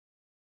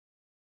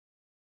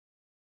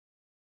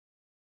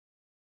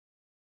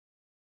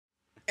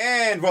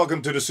And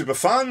welcome to the super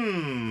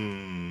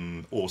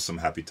fun, awesome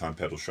Happy Time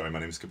Pedal Show. My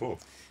name is Gabor.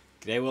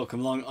 G'day, welcome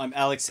along. I'm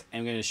Alex,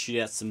 and I'm going to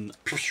shoot out some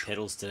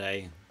pedals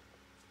today.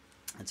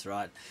 That's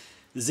right.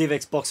 The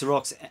ZVex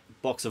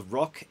Box of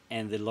Rock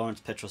and the Lawrence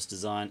Petros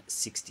Design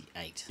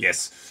 68.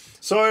 Yes.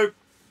 So,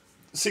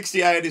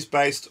 68 is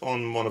based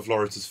on one of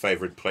Lawrence's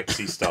favourite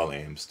Plexi Style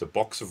amps. The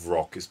Box of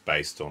Rock is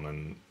based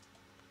on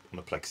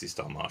a Plexi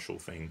Style Marshall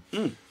thing.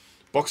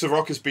 Box of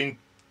Rock has been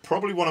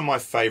probably one of my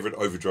favourite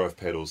overdrive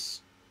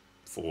pedals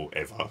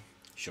forever.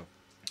 Sure.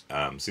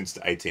 Since the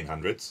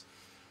 1800s.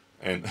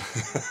 And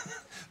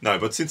no,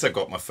 but since I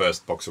got my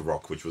first Box of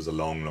Rock, which was a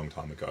long, long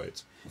time ago,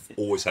 I've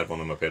always had one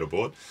on my pedal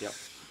board. Yep.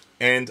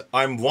 And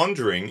I'm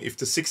wondering if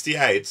the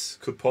 68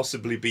 could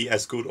possibly be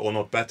as good or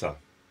not better.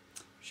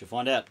 Should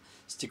find out.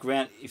 Stick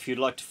around if you'd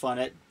like to find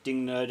out.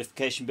 Ding the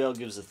notification bell,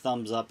 give us a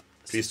thumbs up.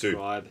 Please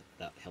subscribe.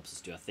 That helps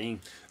us do our thing.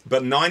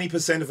 But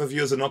 90% of our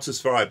viewers are not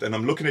subscribed, and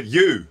I'm looking at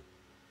you.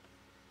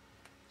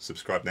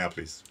 Subscribe now,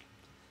 please.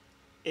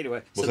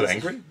 Anyway. Was it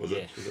angry? Was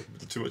yeah.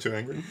 it too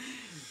angry?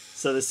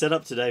 So the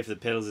setup today for the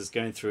pedals is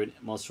going through a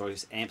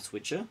Mozztronics Amp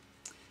Switcher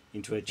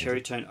into a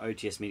Cherry Tone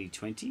OTS Mini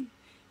 20.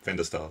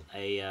 Fender style.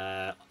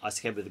 A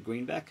IC with a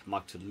greenback,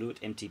 mic to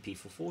LEWITT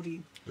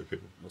MTP440.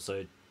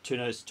 Also 2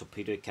 notes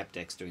Torpedo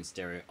Captor doing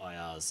stereo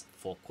IRs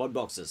for quad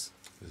boxes.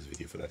 There's a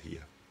video for that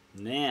here.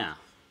 Now.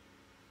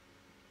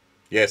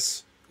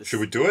 Yes. Should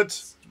we do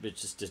it?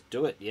 Just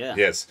do it, yeah.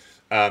 Yes.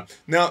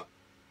 Now,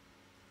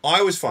 I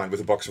always find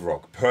with a Box of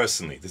Rock,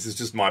 personally, this is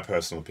just my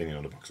personal opinion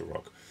on the Box of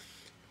Rock,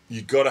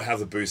 you got to have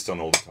the boost on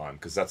all the time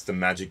because that's the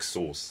magic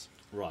sauce.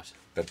 Right.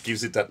 That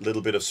gives it that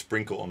little bit of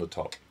sprinkle on the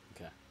top.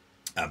 Okay.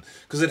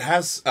 Because it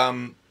has,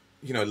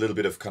 you know, a little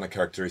bit of kind of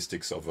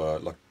characteristics of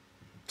like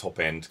top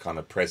end kind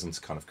of presence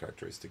kind of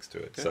characteristics to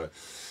it. Okay.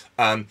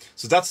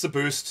 So that's the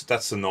boost.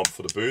 That's the knob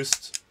for the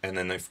boost, and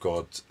then they've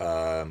got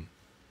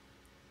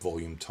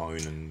volume,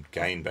 tone, and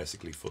gain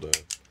basically for the.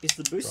 Is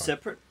the boost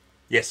separate?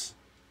 Yes.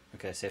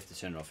 Okay, so you have to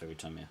turn it off every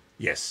time, yeah.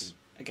 Yes.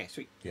 Okay,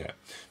 sweet. Yeah,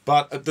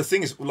 but the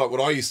thing is, like what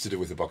I used to do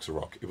with the Box of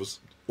Rock, it was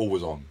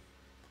always on.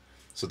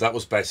 So that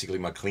was basically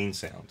my clean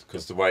sound.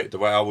 Because the way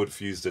I would have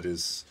used it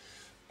is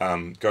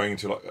going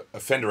into like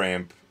a Fender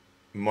amp.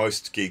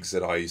 Most gigs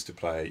that I used to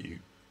play,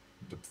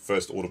 the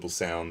first audible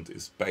sound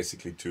is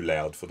basically too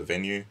loud for the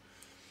venue.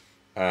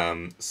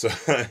 So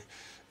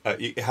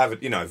you have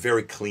it, you know, a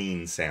very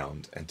clean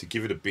sound, and to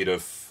give it a bit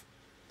of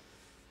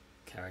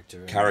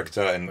character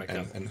and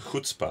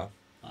chutzpah.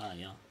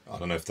 Yeah. I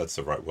don't know if that's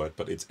the right word,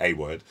 but it's a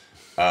word.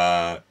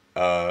 I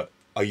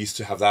used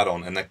to have that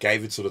on, and that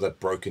gave it sort of that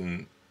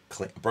broken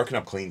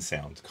up clean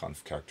sound kind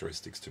of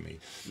characteristics to me.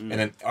 And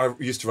then I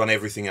used to run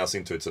everything else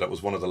into it, so that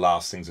was one of the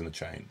last things in the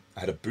chain.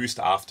 I had a boost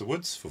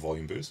afterwards for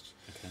volume boost,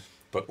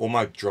 but all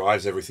my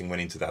drives, everything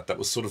went into that. That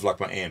was sort of like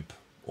my amp,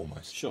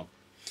 almost. Sure.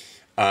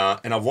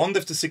 And I wonder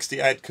if the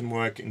 68 can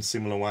work in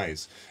similar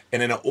ways.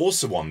 And then I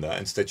also wonder,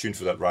 and stay tuned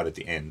for that right at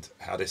the end,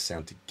 how they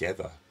sound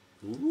together.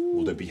 Ooh.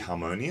 Will they be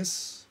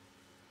harmonious?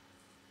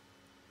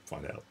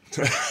 Find out.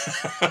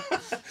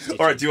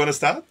 All right, do you want to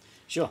start?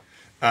 Sure.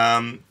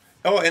 Oh,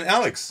 and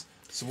Alex,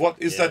 so what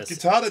is that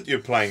guitar that you're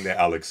playing there,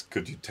 Alex?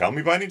 Could you tell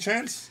me by any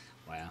chance?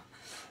 Wow.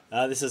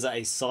 This is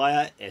a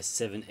Sire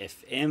S7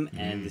 FM,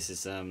 and this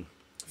is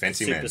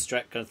Fancy super Man.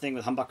 Strat kind of thing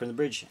with humbucker in the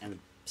bridge and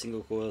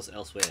single coils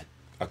elsewhere.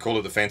 I call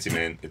it the Fancy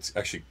Man. It's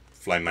actually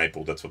flame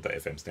maple. That's what the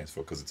FM stands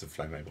for, because it's a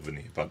flame maple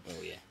veneer. But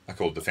I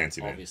call it the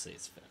Fancy Man. Obviously,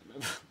 it's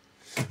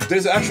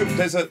There's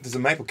a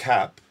maple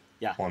cap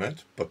on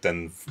it, but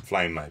then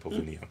flame maple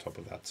veneer on top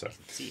of that. So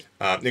you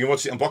can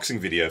watch the unboxing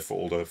video for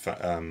all the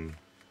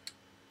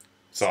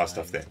Sire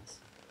stuff there.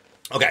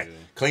 Okay,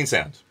 clean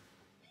sound.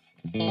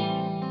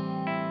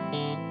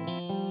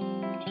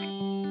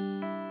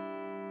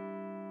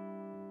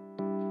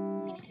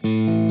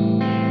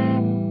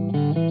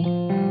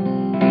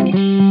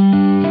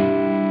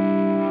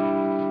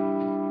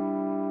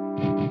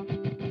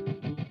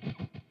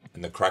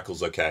 And the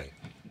crackle's okay.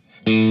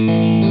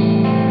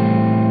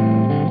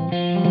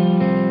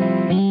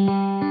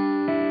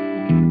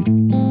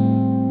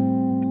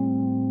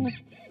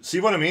 See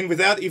what I mean?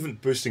 Without even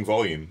boosting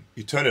volume,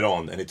 you turn it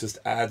on and it just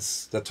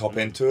adds the top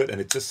end to it, and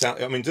it just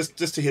sounds, I mean, just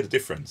to hear the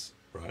difference,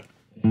 right?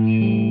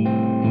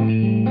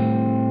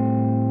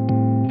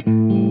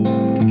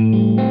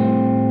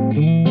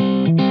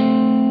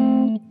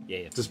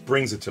 Yeah. Just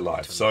brings it to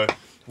life. So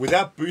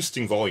without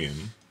boosting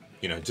volume,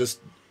 you know, just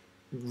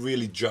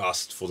really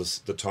just for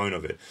the tone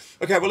of it.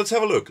 Okay, well, let's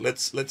have a look.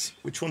 Let's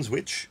which one's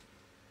which?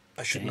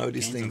 I should know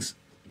these things.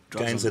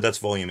 Gains, that's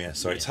volume, yeah.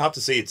 So it's hard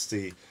to see. It's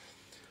the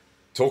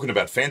talking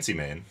about Fancy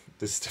Man.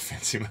 This is the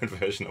Fancy Man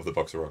version of the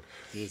Box of Rock.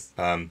 Yes.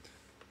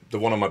 The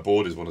one on my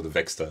board is one of the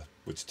Vexter,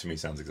 which to me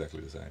sounds exactly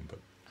the same, but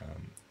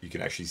you can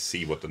actually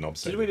see what the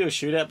knobs say. Did we do a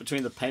shootout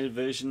between the painted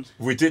version?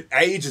 We did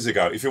ages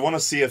ago. If you want to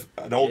see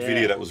an old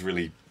video that was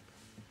really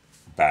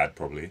bad,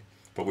 probably.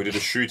 But we did a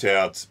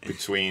shootout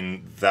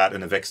between that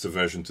and a Vexter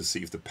version to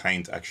see if the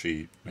paint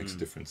actually makes a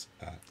difference.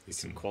 You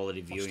Some can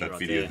quality viewing watch that right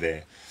video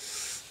there.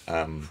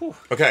 Whew.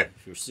 Okay.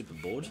 If you're super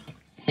bored.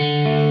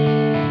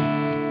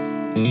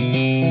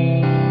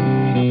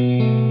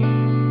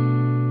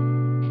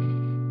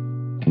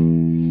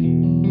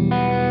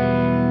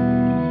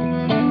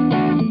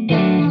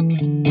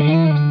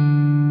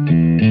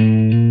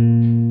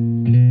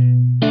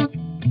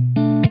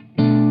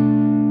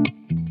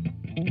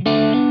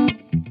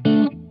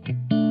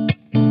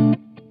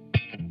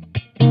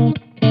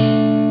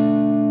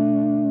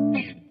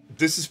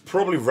 This is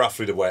probably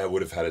roughly the way I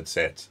would have had it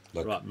set.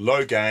 Like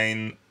low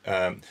gain.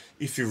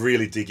 If you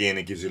really dig in,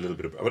 it gives you a little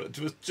bit of, but it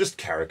was just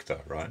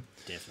character, right?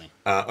 Definitely.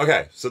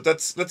 Okay, so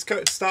let's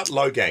go start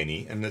low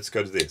gainy and let's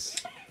go to this.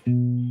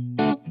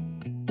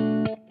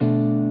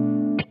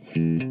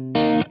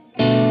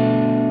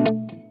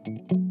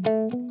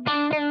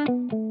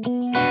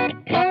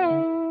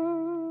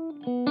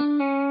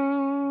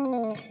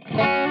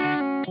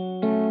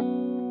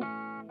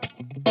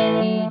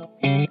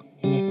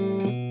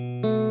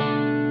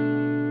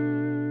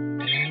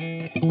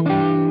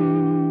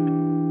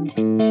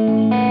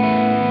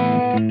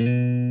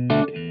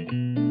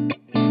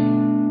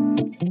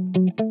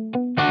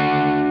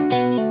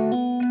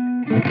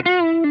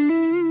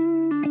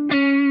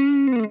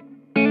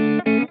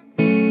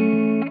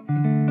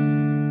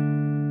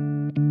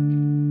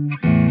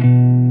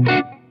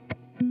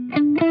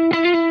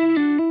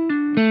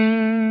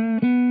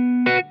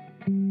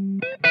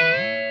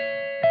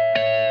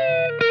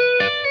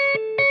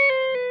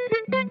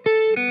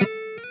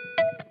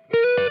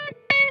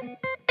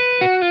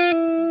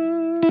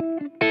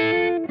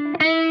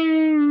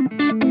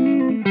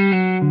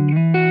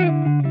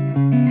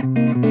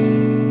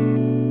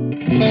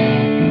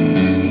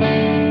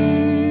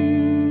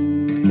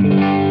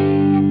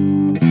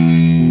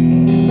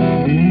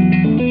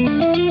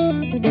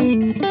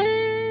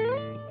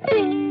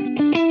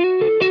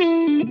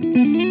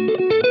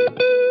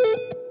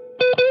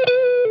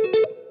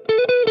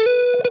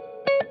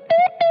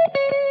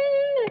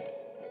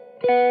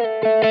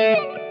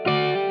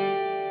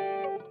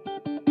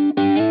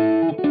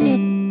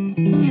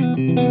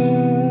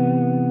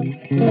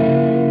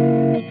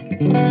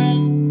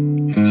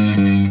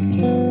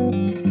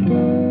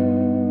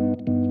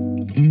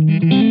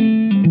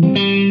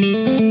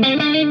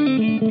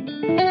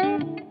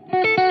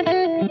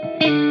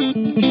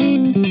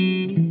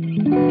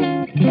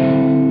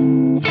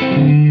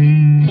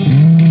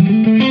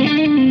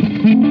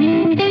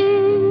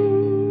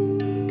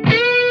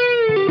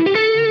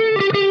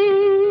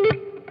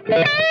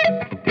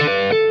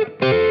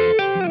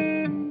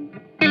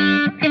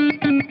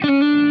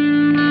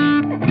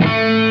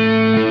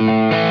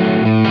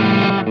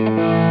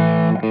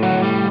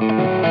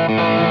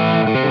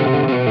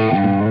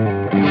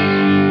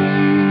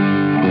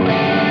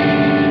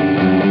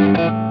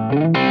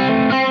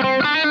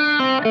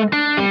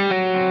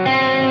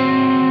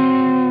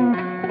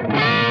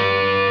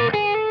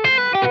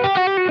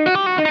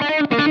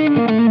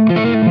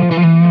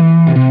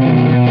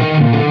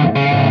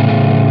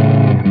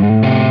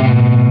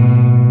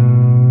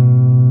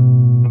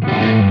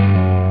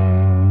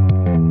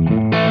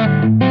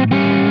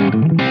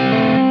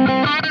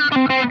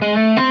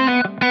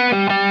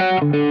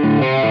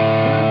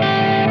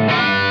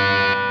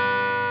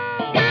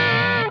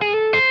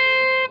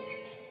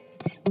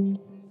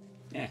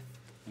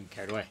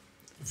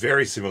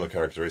 Very similar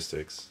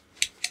characteristics.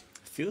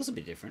 Feels a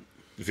bit different.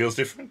 It feels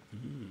different.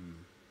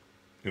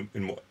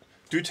 In what?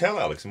 Do tell,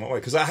 Alex. In what way?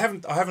 Because I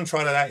haven't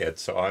tried it out yet.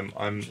 So I'm.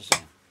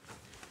 Interesting.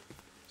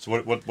 So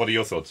what are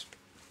your thoughts?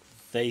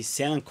 They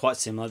sound quite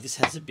similar. This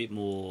has a bit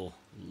more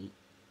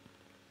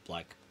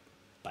like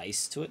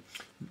bass to it.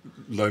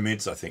 Low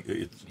mids, I think.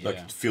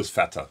 It feels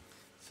fatter.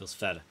 Feels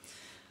fatter.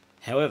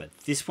 However,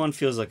 this one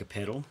feels like a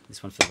pedal.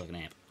 This one feels like an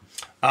amp.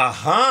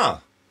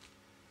 Aha!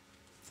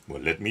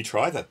 Well, let me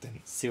try that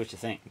then. See what you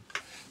think.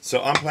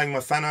 So I'm playing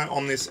my Fano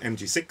Omnis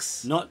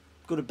MG6. Not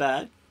good or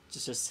bad,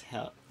 just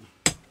how...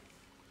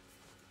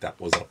 That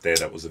was up there.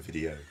 That was a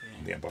video.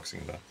 The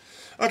unboxing of that.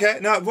 Okay,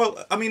 no,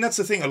 well, I mean, that's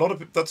the thing.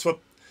 That's what...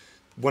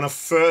 When I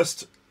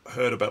first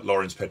heard about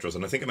Lawrence Petros,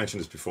 and I think I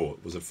mentioned this before,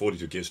 it was at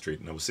 42 Gear Street,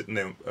 and I was sitting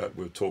there,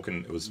 we were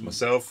talking, it was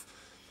myself,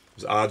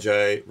 it was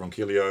RJ,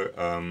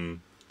 Ronquillo,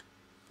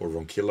 or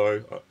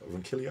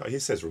Ronquillo? He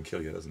says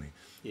Ronquillo, doesn't he?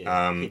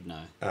 Yeah, he'd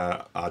know.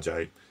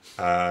 RJ,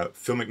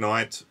 Phil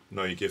McKnight,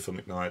 Know Your Gear, Phil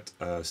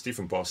McKnight, Steve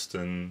from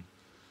Boston,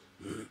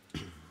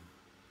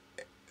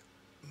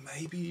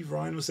 maybe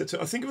Ryan was there too.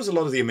 I think it was a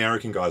lot of the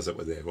American guys that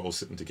were there. We're all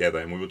sitting together,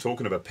 and we were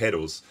talking about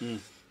pedals,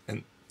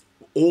 and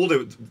all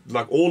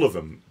of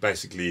them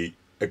basically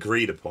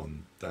agreed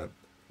upon that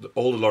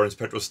all the Lawrence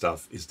Petros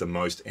stuff is the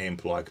most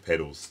amp-like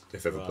pedals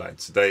they've ever played.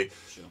 So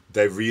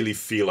they really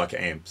feel like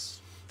amps.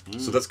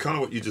 So that's kind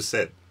of what you just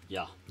said.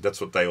 Yeah. That's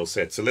what they all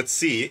said. So let's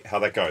see how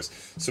that goes.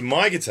 So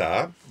my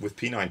guitar with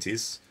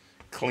P90s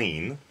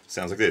clean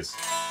sounds like this.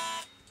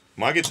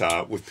 My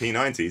guitar with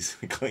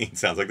P90s clean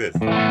sounds like this.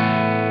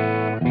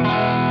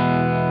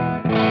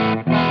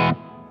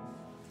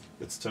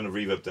 Let's turn the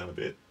reverb down a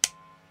bit.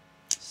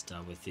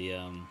 Start with the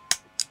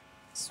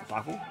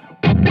sparkle.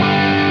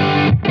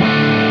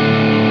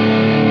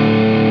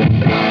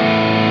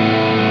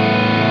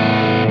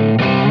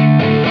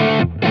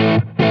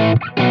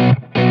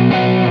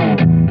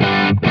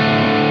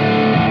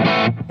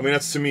 I mean,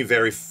 that's to me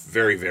very,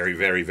 very, very,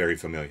 very, very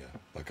familiar.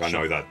 Like, I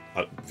know that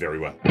very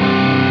well.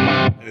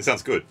 And it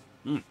sounds good.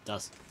 It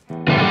does.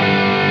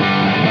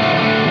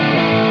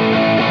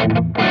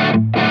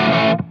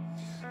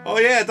 Oh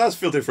yeah, it does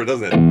feel different,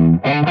 doesn't it?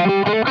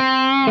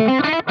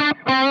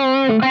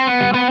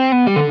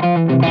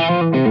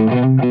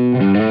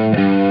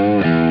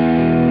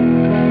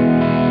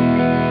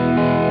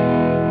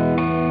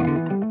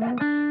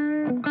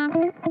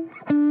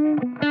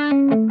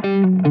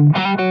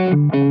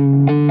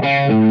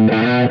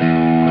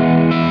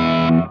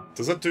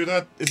 Does it do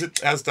that? Is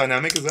it as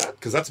dynamic as that?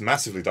 Because that's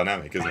massively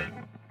dynamic, isn't it?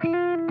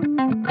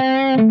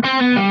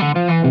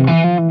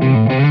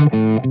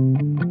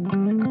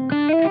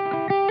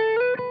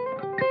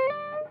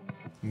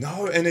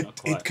 No, and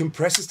it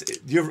compresses.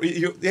 You're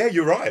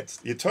right.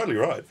 You're totally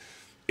right.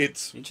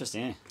 It's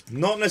interesting. Yeah.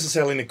 Not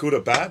necessarily in a good or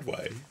bad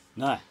way.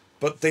 No.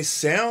 But they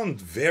sound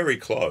very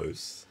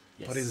close.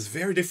 Yes. But it's a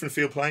very different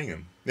feel playing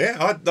them.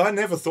 Yeah, I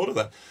never thought of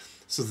that.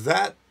 So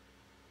that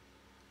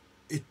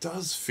it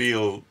does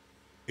feel.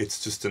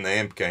 It's just an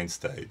amp gain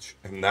stage,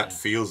 and that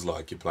feels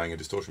like you're playing a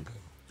distortion pedal.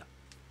 Yeah.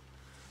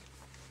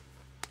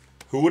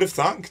 Who would have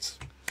thunked?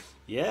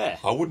 Yeah.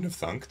 I wouldn't have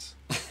thunked.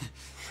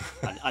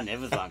 I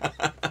never thunk.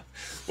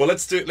 Well,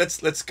 let's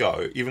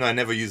go. Even though I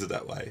never use it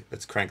that way,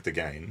 let's crank the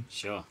gain.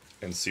 Sure.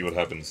 And see what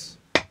happens.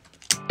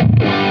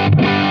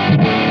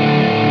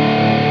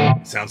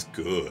 Sounds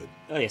good.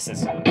 Oh yes,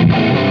 that's good.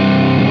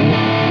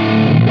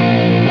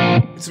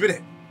 It's a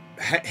bit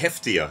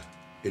heftier.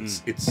 It's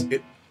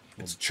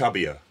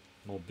chubbier.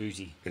 More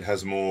booty. It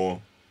has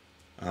more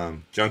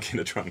junk in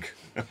the trunk.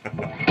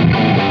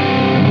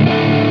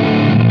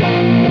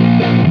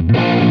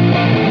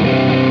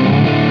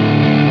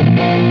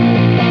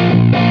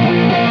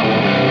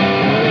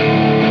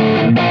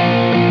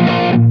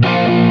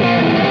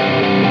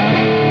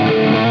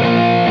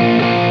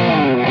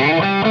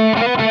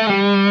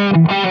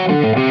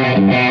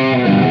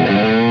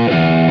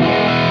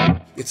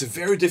 It's a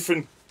very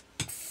different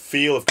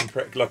feel of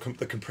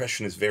the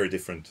compression is very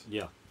different.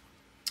 Yeah.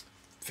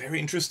 Very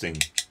interesting.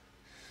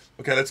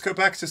 Okay, let's go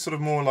back to sort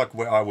of more like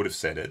where I would have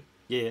said it.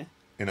 Yeah.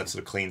 In that sort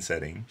of clean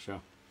setting.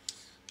 Sure.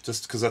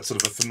 Just because that's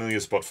sort of a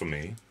familiar spot for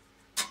me.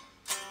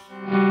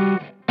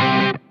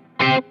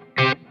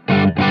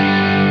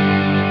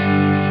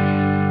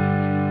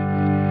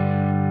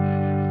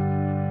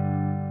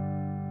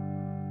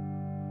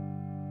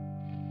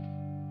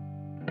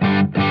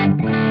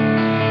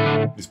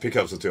 These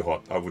pickups are too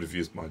hot. I would have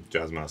used my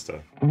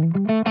Jazzmaster.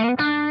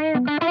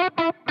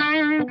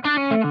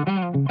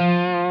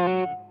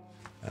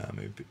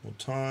 Maybe a bit more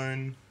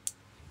tone.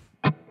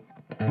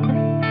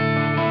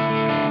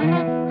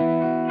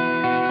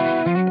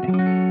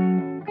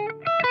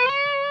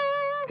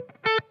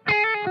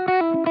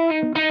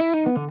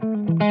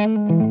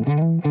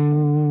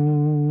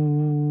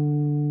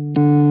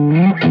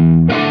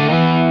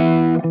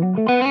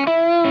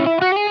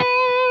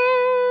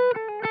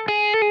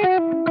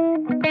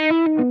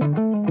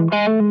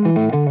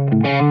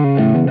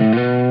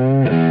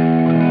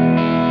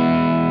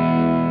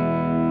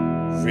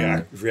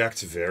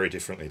 Reacts very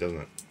differently, doesn't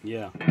it?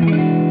 Yeah.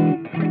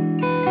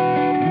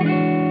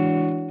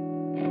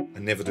 I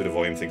never do the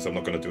volume thing, so I'm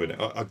not going to do it.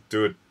 I'll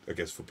do it, I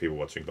guess, for people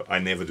watching, but I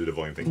never do the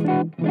volume thing.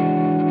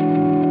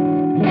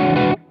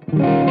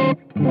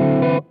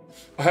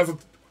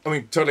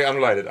 Totally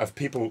unrelated. I have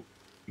people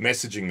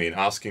messaging me and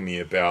asking me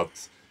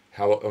about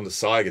how on the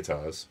Sire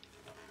guitars,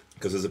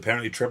 because there's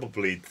apparently a treble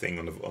bleed thing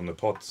on the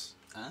pots.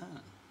 Ah.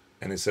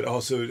 And they said, "Oh,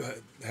 so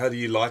how do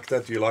you like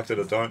that? Do you like that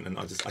or don't?" And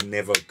I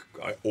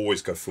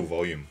always go full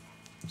volume,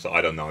 so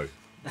I don't know.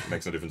 It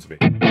makes no difference to me.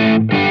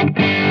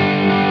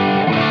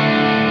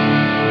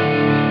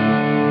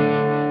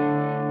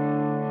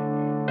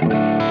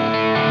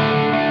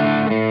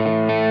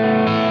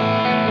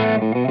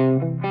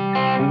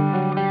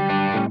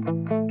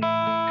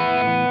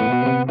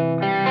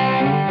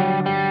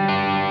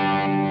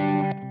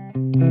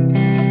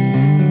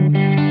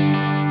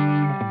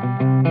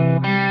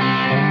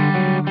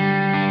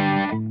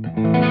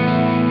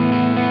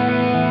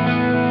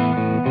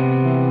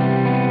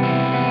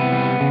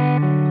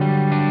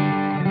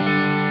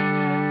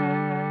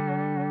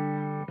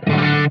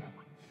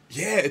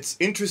 It's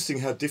interesting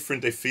how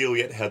different they feel,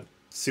 yet how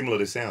similar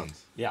they sound.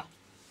 Yeah.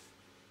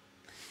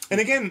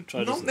 And again,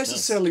 not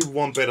necessarily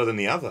one better than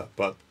the other,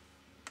 but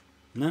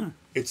no,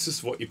 it's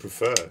just what you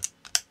prefer.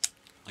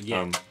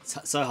 Yeah, it's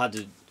so hard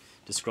to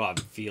describe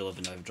the feel of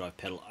an overdrive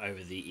pedal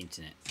over the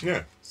internet.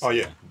 Yeah. So, oh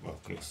yeah. Well,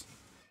 of course.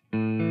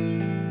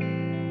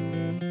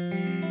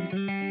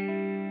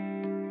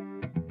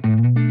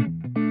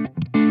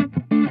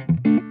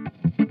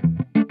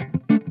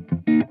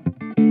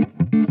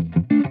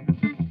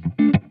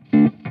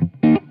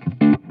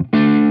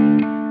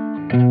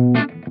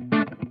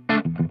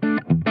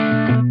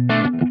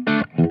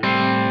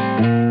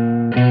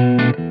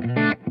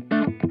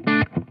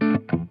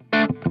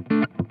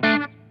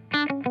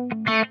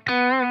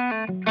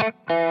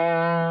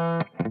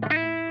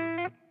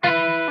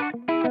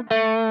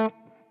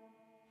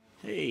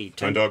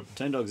 Tone Dog.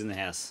 Tone Dog's in the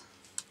house.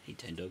 Hey,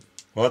 Tone Dog.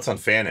 Well, that's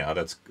unfair now.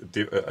 That's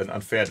an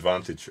unfair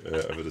advantage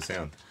over the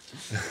sound.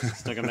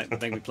 It's not going to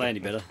make me play any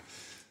better.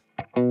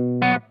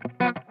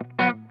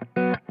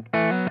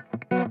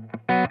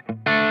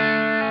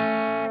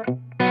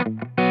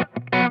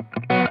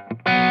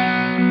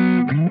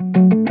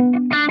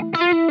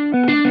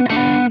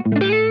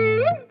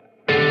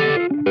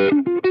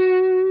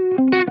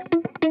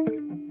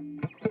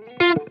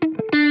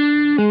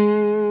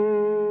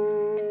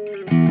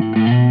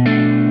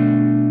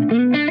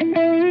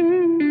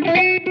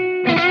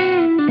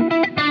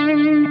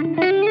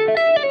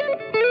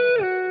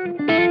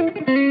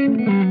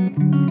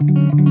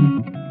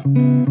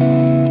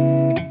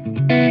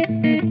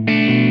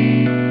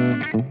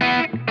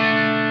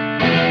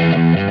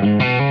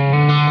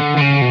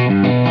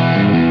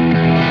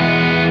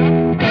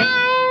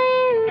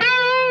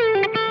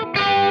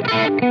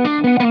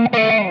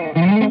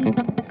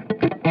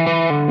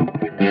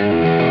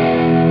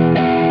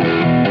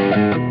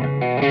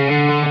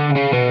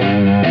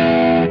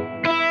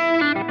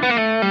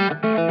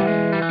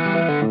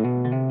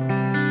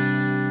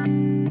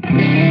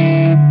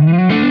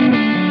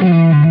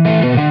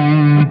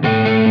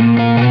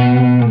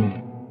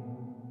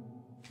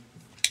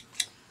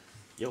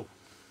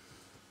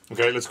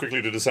 Okay, let's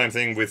quickly do the same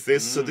thing with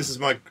this. So this is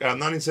my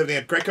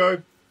 1978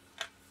 Greco,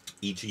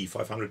 EG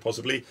 500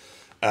 possibly.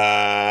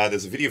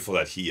 There's a video for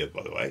that here,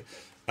 by the way.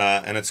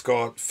 And it's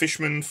got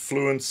Fishman,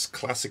 Fluence,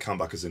 classic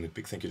humbuckers in it.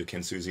 Big thank you to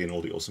Ken Susie and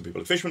all the awesome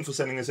people at Fishman for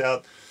sending this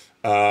out.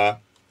 I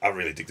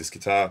really dig this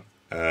guitar.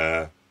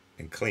 And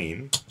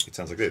clean, it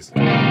sounds like this.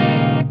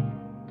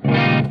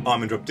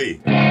 I'm in drop D.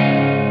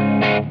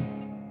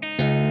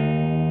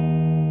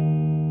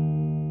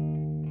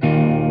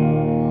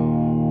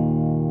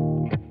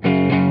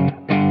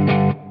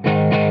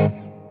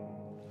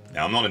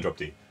 Now I'm not in drop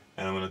D,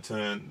 and I'm going to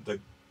turn the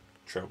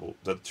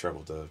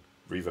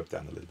reverb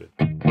down a little bit.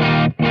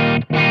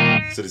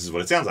 So this is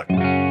what it sounds like.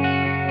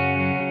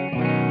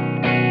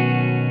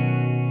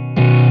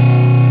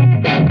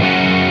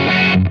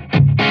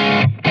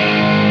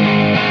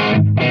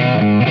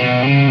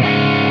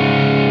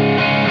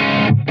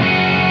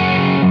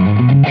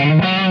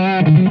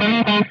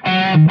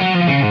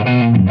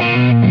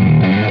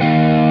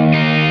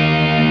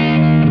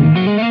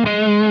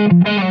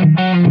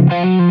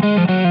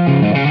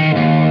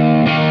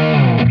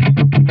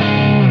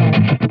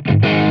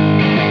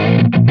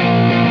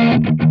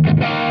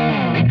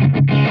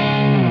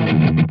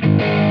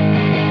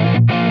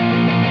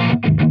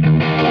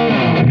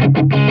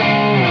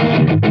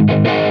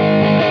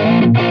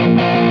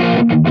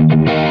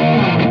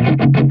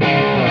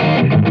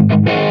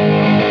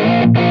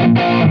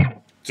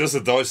 Just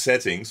at those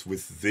settings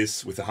with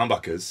this, with the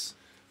humbuckers,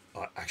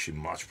 I actually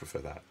much prefer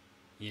that.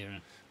 Yeah.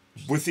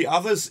 With the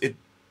others, this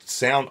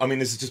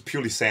is just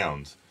purely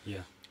sound.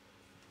 Yeah.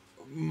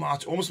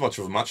 Almost much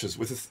of a muchness.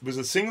 With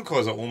the single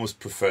coils, I almost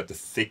preferred the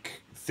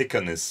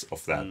thickness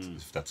of that,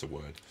 if that's a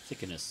word.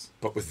 Thickness.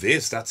 But with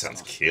this, that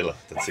sounds killer.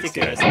 That's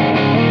Thickness.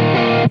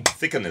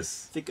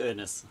 Thickness.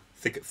 Thickness.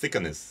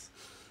 Thickness.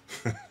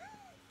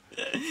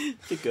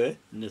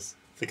 Thickness.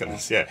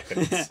 Thickness, yeah.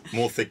 It's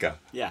more thicker.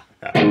 Yeah.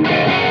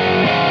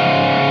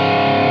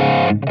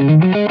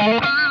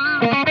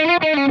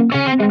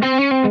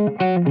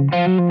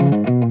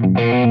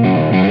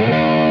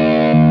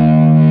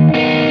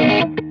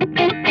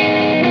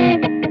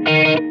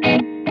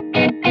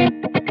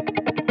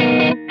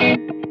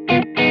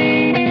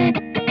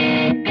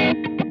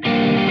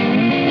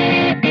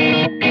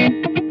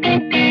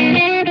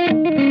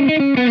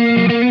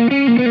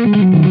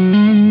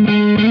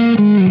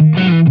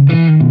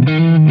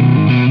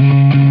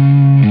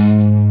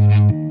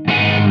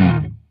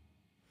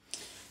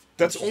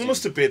 That's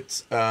almost a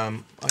bit.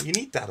 You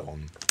need that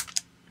on.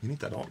 You need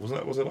that on. Was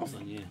it off?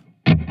 Yeah.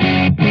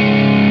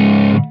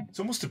 It's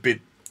almost a bit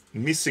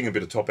missing a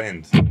bit of top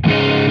end.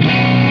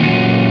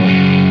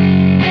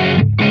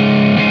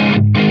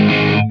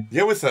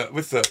 Yeah, with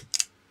the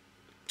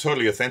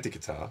totally authentic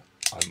guitar,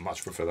 I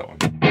much prefer that one.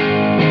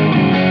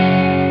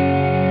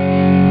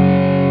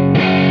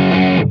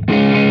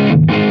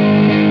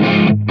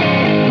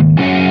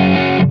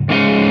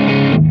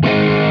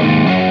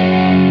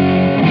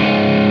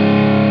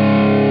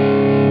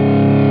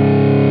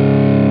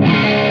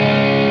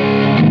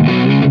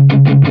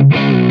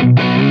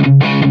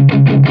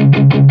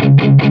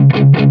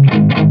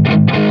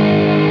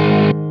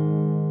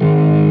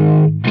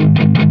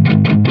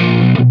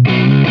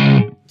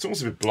 It's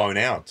almost a bit blown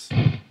out.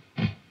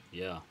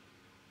 Yeah.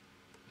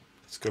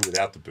 Let's go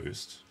without the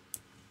boost.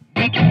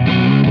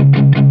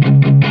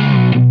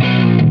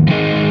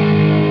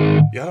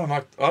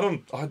 Yeah,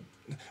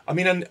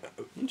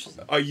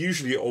 I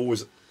usually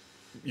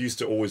used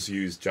to always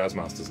use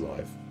Jazzmasters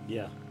live.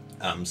 Yeah.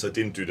 So I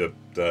didn't do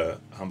the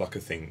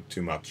humbucker thing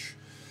too much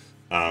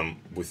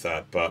with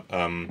that, but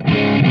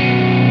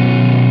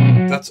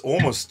that's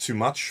almost too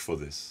much for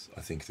this.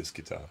 I think this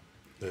guitar,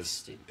 it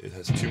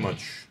has too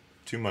much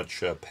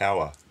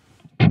power.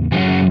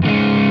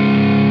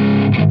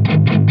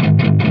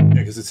 Yeah,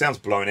 because it sounds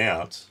blown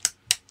out,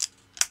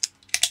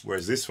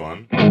 whereas this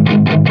one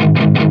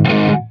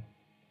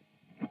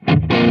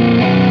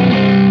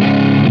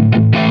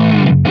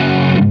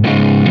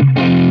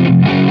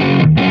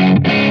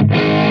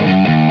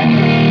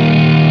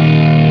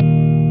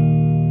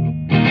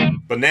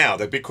now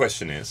the big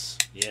question is,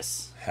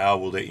 Yes. how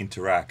will they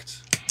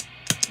interact?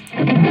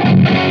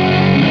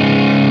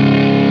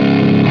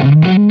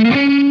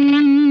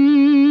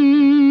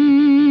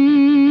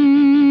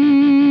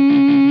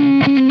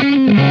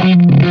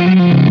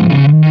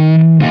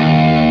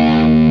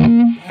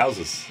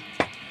 Houses.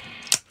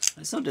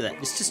 Let's not do that.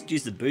 Let's just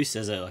use the boost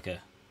as a Okay,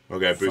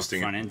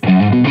 boosting front it.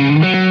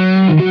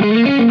 end.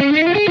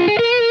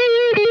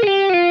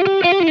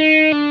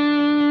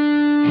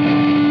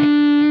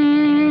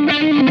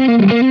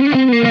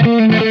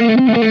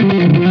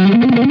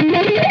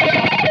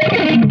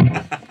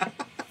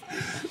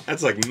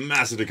 That's like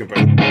massively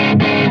compressed.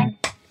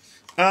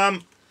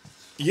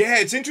 Yeah,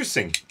 it's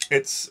interesting.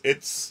 It's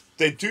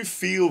they do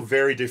feel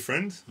very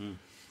different.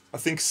 I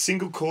think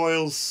single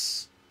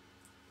coils,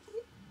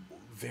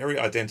 very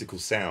identical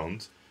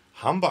sound.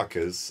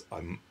 Humbuckers,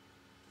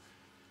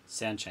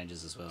 Sound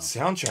changes as well.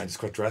 sound changes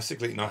quite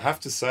drastically, and I have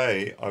to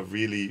say, I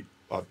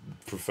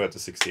prefer the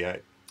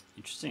 68.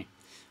 Interesting.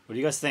 What do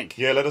you guys think?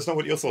 Yeah, let us know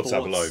what your thoughts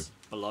are below.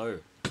 Below.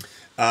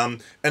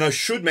 And I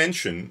should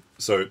mention,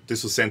 so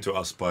this was sent to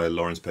us by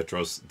Lawrence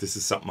Petros. This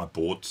is something I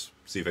bought.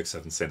 ZVex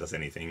haven't sent us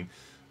anything.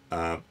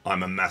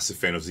 I'm a massive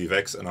fan of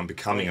ZVex, and I'm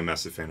becoming a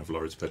massive fan of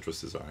Lawrence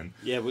Petros' design.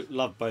 Yeah, we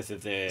love both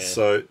of their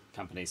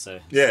companies. So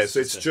yeah, so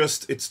it's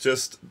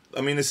just.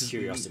 I mean, this is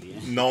curiosity. Yeah.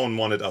 No one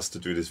wanted us to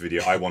do this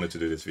video. I wanted to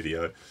do this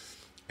video,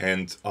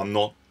 and I'm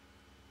not,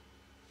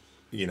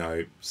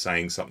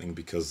 saying something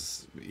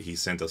because he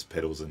sent us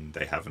pedals and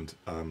they haven't.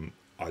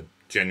 I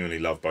genuinely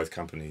love both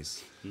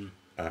companies, and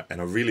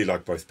I really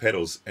like both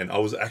pedals. And I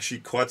was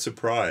actually quite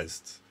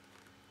surprised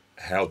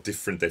how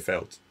different they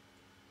felt.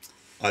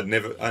 I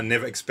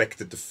never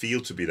expected the feel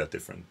to be that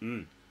different.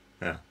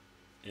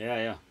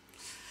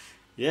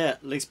 Yeah,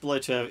 links below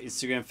to our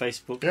Instagram,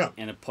 Facebook, Yeah.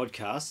 and a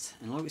podcast.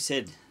 And like we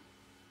said,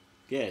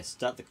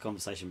 start the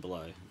conversation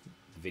below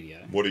the video.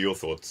 What are your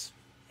thoughts?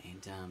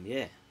 And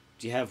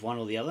do you have one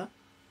or the other?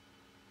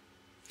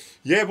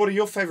 Yeah, what are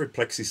your favourite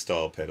Plexi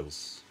Style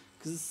pedals?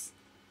 Because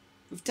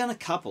we've done a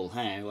couple,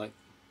 hey? Like,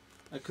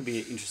 that could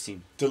be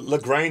interesting. The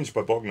Lagrange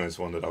by Bogner is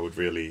one that I would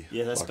really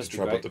that's like supposed to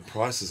to be try, but great. the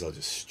prices are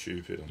just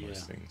stupid on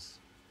those things.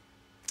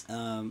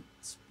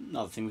 It's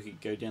another thing we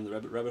could go down the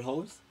rabbit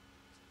hole with.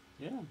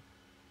 Yeah.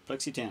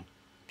 Plexi Town.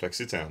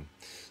 Plexi Town.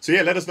 So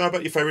yeah, let us know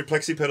about your favourite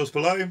Plexi pedals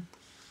below,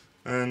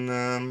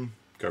 and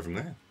go from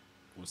there.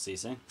 We'll see you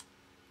soon.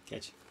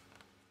 Catch you.